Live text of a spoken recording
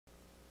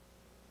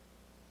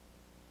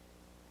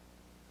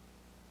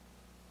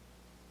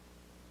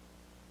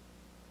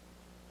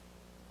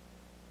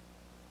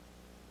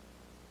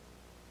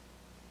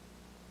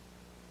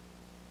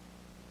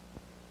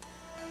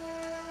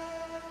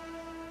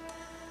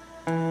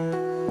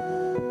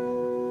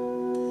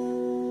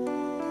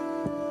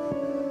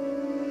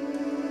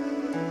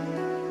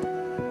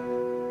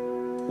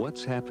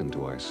What's happened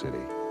to our city?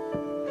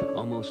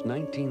 Almost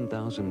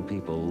 19,000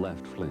 people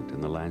left Flint in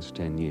the last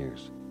 10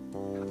 years.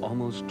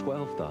 Almost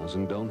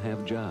 12,000 don't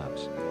have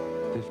jobs.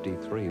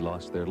 53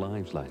 lost their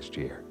lives last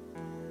year.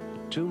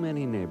 Too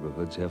many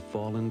neighborhoods have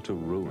fallen to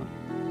ruin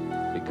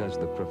because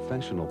the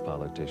professional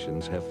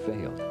politicians have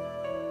failed.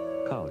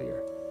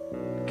 Collier,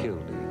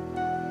 Kildee,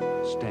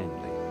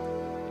 Stanley,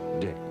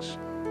 Dix.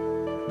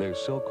 Their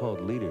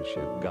so-called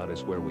leadership got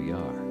us where we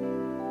are.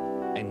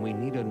 And we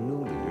need a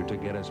new leader to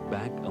get us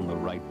back on the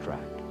right track.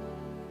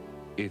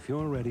 If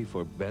you're ready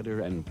for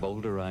better and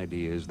bolder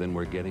ideas than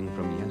we're getting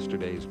from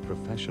yesterday's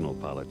professional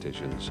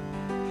politicians,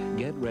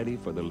 get ready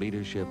for the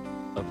leadership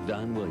of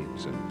Don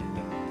Williamson.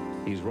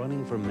 He's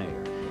running for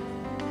mayor.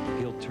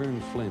 He'll turn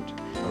Flint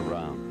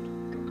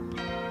around.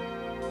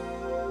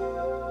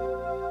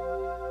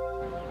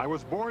 I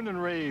was born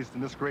and raised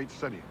in this great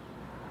city.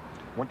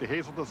 Went to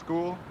Hazelton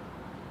School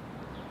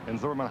and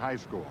Zimmerman High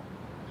School.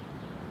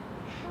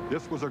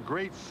 This was a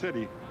great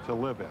city to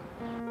live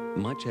in.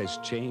 Much has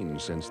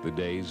changed since the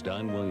days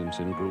Don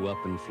Williamson grew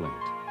up in Flint.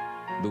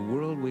 The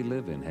world we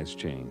live in has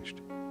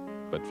changed,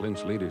 but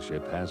Flint's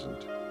leadership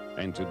hasn't.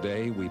 And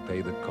today we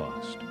pay the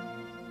cost.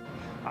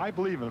 I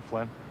believe in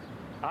Flint.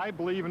 I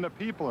believe in the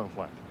people in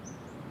Flint.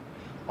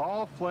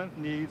 All Flint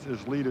needs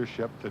is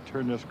leadership to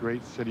turn this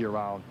great city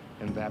around,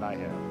 and that I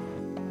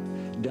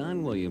have.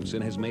 Don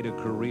Williamson has made a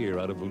career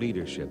out of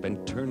leadership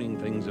and turning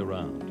things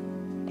around.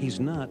 He's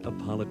not a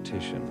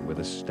politician with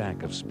a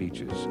stack of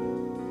speeches.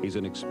 He's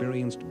an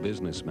experienced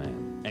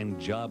businessman and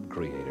job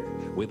creator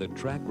with a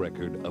track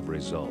record of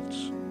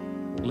results.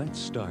 Let's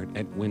start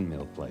at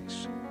Windmill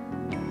Place.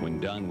 When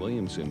Don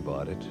Williamson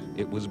bought it,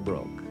 it was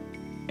broke,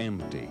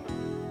 empty.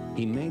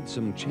 He made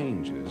some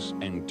changes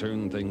and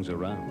turned things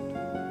around.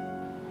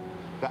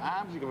 The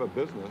object of a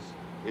business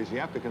is you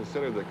have to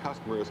consider the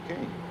customer as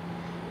king.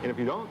 And if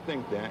you don't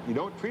think that, you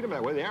don't treat them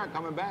that way, they aren't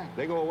coming back.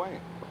 They go away.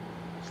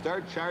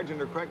 Start charging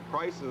the correct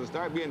prices and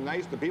start being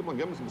nice to people and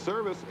give them some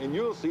service, and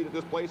you'll see that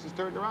this place is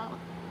turned around.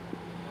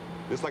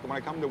 Just like when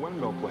I come to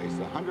Windmill Place,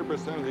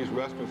 100% of these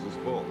restaurants is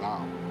full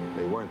now.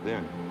 They weren't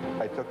then.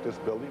 I took this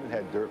building, it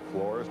had dirt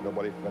floors,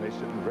 nobody finished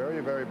it, in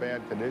very, very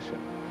bad condition.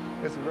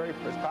 It's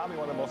probably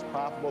one of the most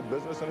profitable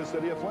businesses in the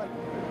city of Flint.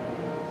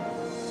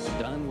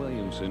 Don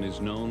Williamson is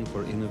known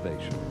for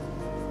innovation.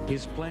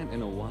 His plant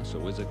in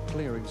Owasso is a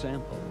clear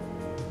example.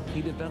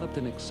 He developed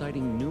an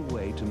exciting new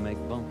way to make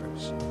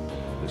bumpers.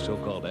 The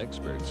so-called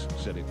experts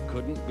said it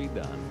couldn't be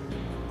done,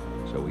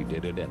 so he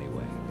did it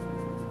anyway.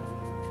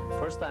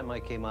 First time I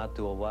came out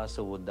to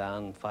Owasso with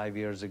Don 5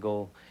 years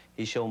ago,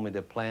 he showed me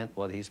the plant,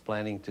 what he's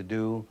planning to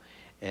do,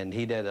 and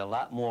he did a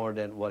lot more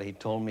than what he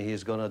told me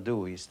he's gonna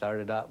do. He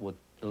started out with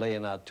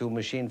laying out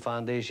 2-machine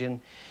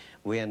foundation.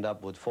 We end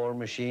up with 4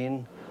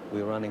 machine.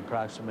 We're running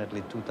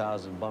approximately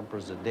 2,000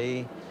 bumpers a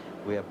day.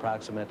 We have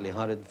approximately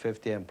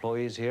 150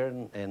 employees here,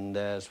 and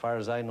as far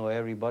as I know,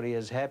 everybody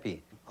is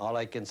happy. All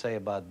I can say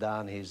about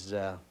Don, he's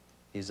a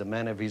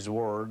man of his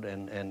word,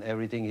 and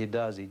everything he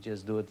does, he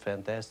just do it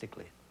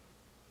fantastically.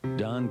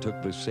 Don took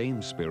the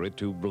same spirit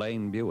to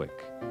Blaine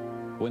Buick.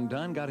 When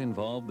Don got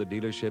involved, the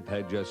dealership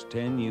had just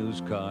 10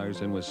 used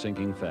cars and was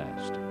sinking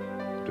fast.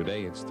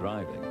 Today it's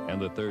thriving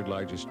and the 3rd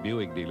largest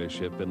Buick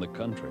dealership in the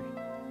country.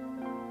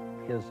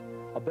 His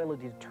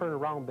ability to turn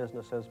around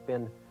business has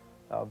been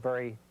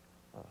very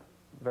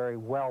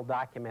well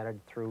documented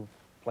through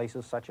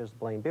places such as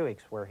Blaine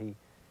Buick's, where he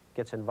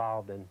gets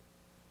involved and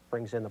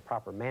brings in the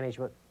proper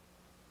management,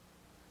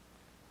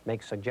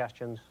 makes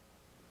suggestions,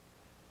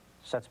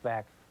 sets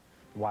back,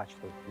 watches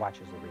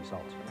the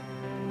results.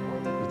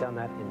 He's done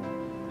that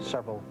in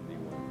several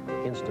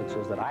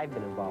instances that I've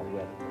been involved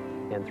with,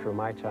 and through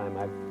my time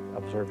I've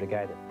observed a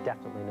guy that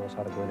definitely knows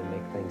how to go in and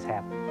make things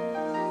happen.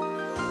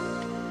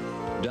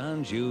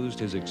 Don's used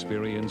his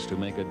experience to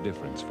make a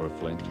difference for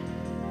Flint.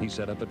 He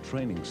set up a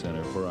training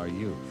center for our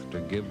youth to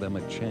give them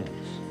a chance.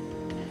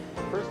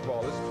 First of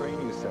all, this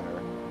training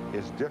center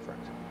is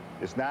different.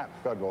 It's not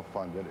federal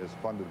funded, it's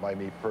funded by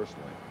me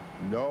personally.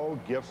 No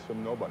gifts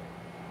from nobody.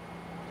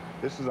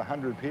 This is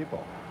 100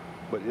 people,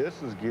 but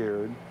this is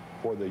geared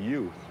for the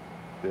youth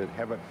that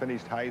haven't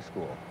finished high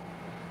school.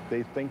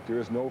 They think there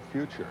is no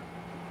future.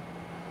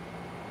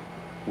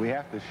 We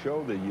have to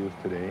show the youth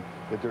today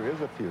that there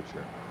is a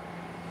future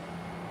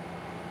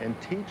and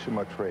teach them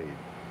a trade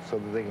so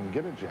that they can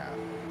get a job.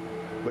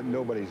 But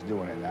nobody's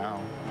doing it now.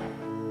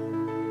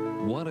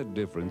 What a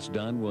difference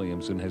Don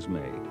Williamson has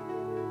made.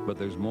 But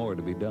there's more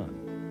to be done.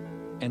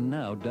 And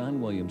now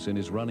Don Williamson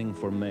is running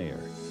for mayor,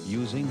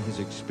 using his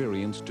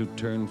experience to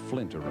turn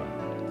Flint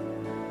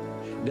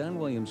around. Don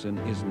Williamson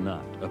is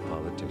not a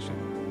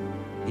politician.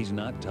 He's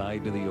not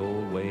tied to the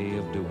old way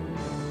of doing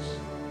things.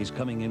 He's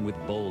coming in with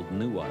bold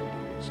new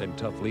ideas and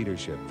tough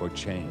leadership for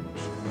change.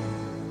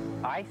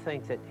 I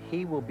think that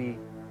he will be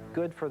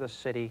good for the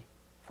city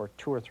for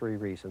 2 or 3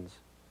 reasons.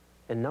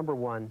 And number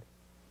one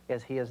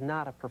is he is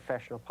not a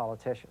professional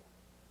politician.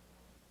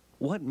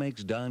 What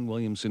makes Don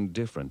Williamson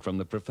different from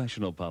the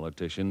professional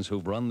politicians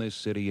who've run this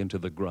city into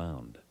the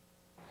ground?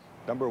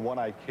 Number one,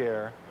 I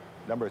care.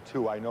 Number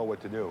two, I know what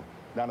to do.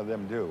 None of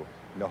them do.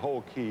 And the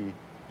whole key,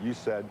 you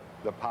said,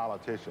 the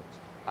politicians.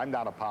 I'm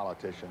not a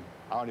politician.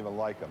 I don't even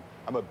like them.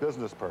 I'm a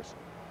business person.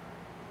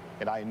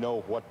 And I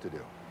know what to do.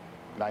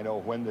 And I know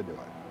when to do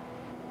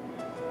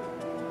it.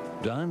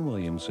 Don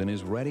Williamson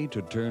is ready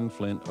to turn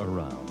Flint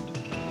around.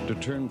 To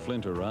turn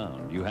Flint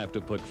around, you have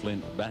to put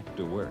Flint back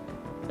to work.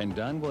 And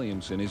Don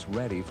Williamson is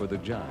ready for the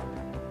job.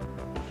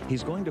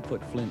 He's going to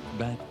put Flint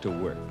back to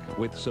work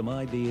with some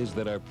ideas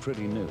that are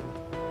pretty new.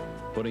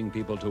 Putting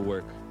people to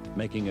work,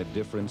 making a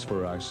difference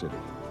for our city.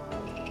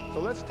 So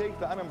let's take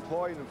the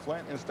unemployed in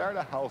Flint and start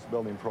a house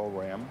building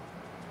program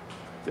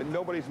that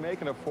nobody's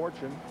making a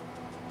fortune.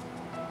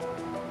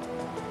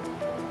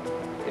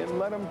 And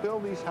let them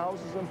build these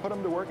houses and put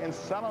them to work and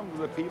sell them to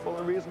the people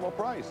at a reasonable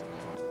price.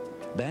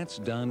 That's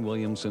Don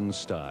Williamson's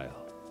style.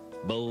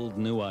 Bold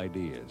new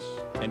ideas.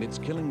 And it's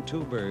killing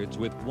two birds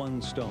with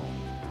one stone.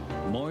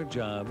 More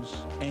jobs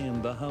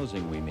and the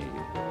housing we need.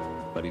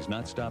 But he's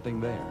not stopping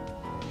there.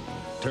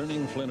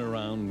 Turning Flint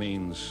around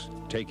means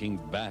taking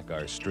back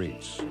our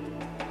streets.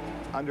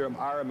 Under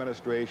our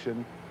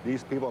administration,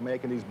 these people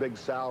making these big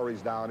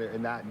salaries down there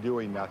and not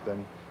doing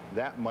nothing,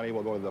 that money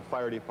will go to the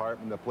fire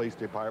department, the police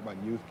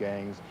department, youth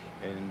gangs,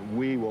 and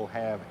we will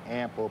have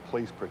ample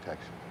police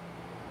protection.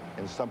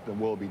 And something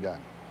will be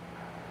done.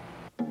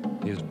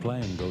 His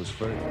plan goes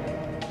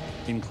further,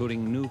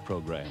 including new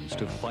programs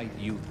to fight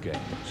youth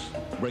gangs,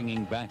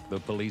 bringing back the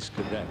police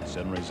cadets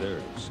and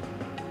reserves.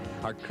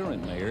 Our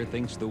current mayor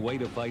thinks the way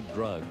to fight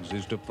drugs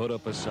is to put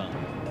up a sign.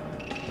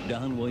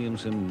 Don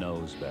Williamson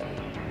knows that.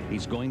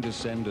 He's going to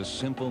send a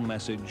simple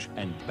message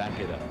and back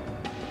it up.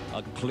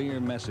 A clear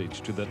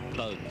message to the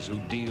thugs who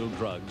deal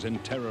drugs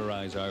and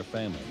terrorize our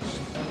families.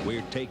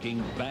 We're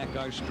taking back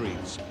our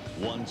streets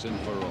once and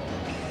for all.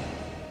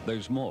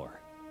 There's more.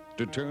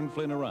 To turn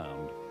Flint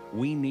around,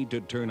 we need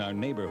to turn our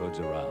neighborhoods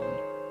around.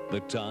 The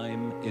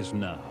time is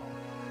now.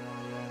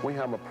 We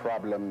have a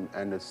problem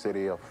in the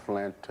city of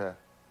Flint.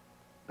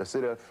 The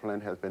city of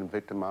Flint has been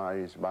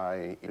victimized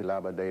by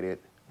dilapidated,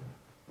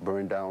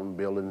 burned down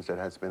buildings that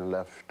has been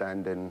left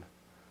standing,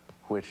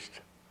 which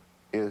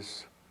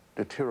is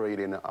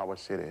deteriorating our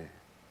city.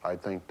 I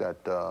think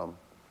that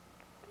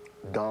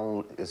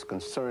Don is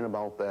concerned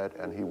about that,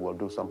 and he will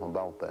do something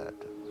about that.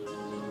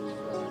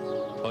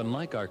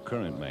 Unlike our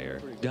current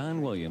mayor, Don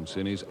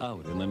Williamson is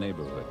out in the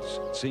neighborhoods,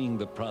 seeing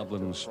the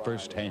problems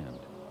firsthand.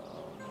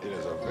 It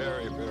is a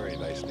very, very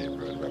nice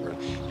neighborhood. Remember,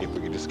 if we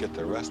could just get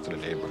the rest of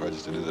the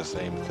neighborhoods to do the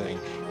same thing,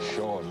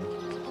 show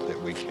them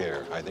that we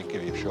care. I think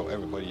if you show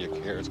everybody you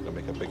care, it's going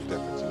to make a big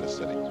difference in the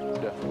city.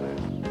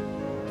 Definitely.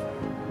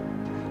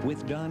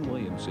 With Don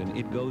Williamson,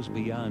 it goes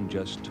beyond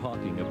just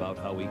talking about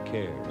how he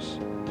cares.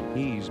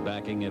 He's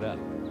backing it up.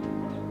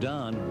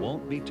 Don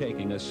won't be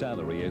taking a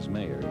salary as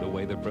mayor the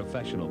way the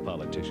professional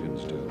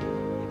politicians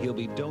do. He'll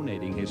be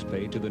donating his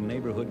pay to the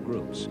neighborhood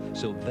groups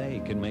so they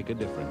can make a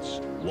difference,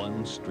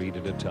 one street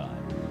at a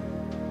time.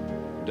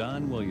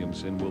 Don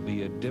Williamson will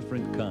be a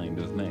different kind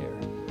of mayor.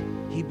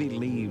 He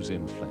believes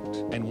in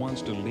Flint and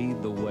wants to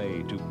lead the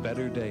way to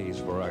better days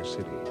for our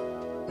city.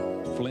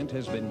 Flint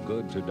has been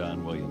good to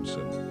Don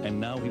Williamson, and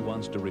now he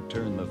wants to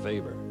return the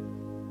favor.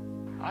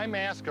 I'm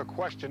asked a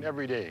question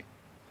every day.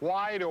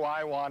 Why do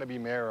I want to be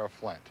mayor of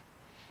Flint?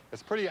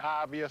 It's pretty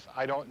obvious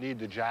I don't need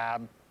the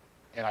job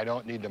and I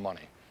don't need the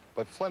money.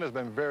 But Flint has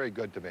been very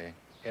good to me,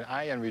 and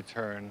I, in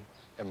return,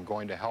 am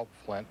going to help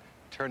Flint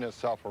turn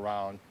itself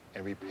around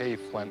and repay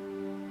Flint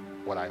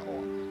what I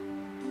owe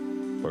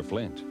him. For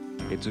Flint,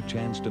 it's a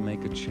chance to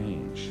make a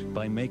change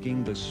by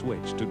making the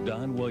switch to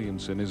Don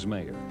Williamson as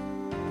mayor.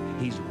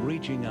 He's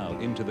reaching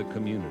out into the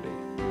community,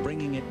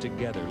 bringing it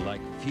together like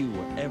few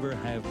ever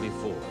have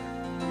before.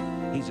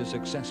 He's a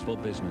successful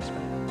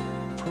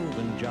businessman,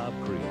 proven job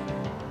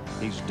creator.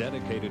 He's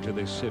dedicated to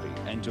this city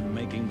and to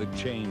making the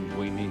change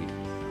we need.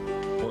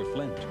 For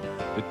Flint,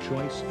 the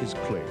choice is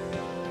clear.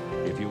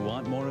 If you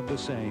want more of the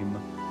same,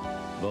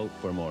 vote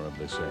for more of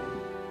the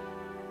same.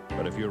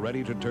 But if you're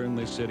ready to turn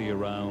this city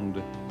around,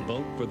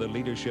 vote for the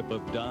leadership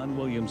of Don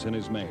Williamson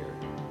as mayor.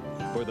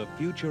 For the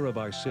future of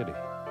our city,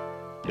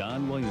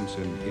 Don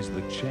Williamson is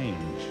the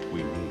change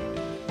we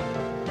need.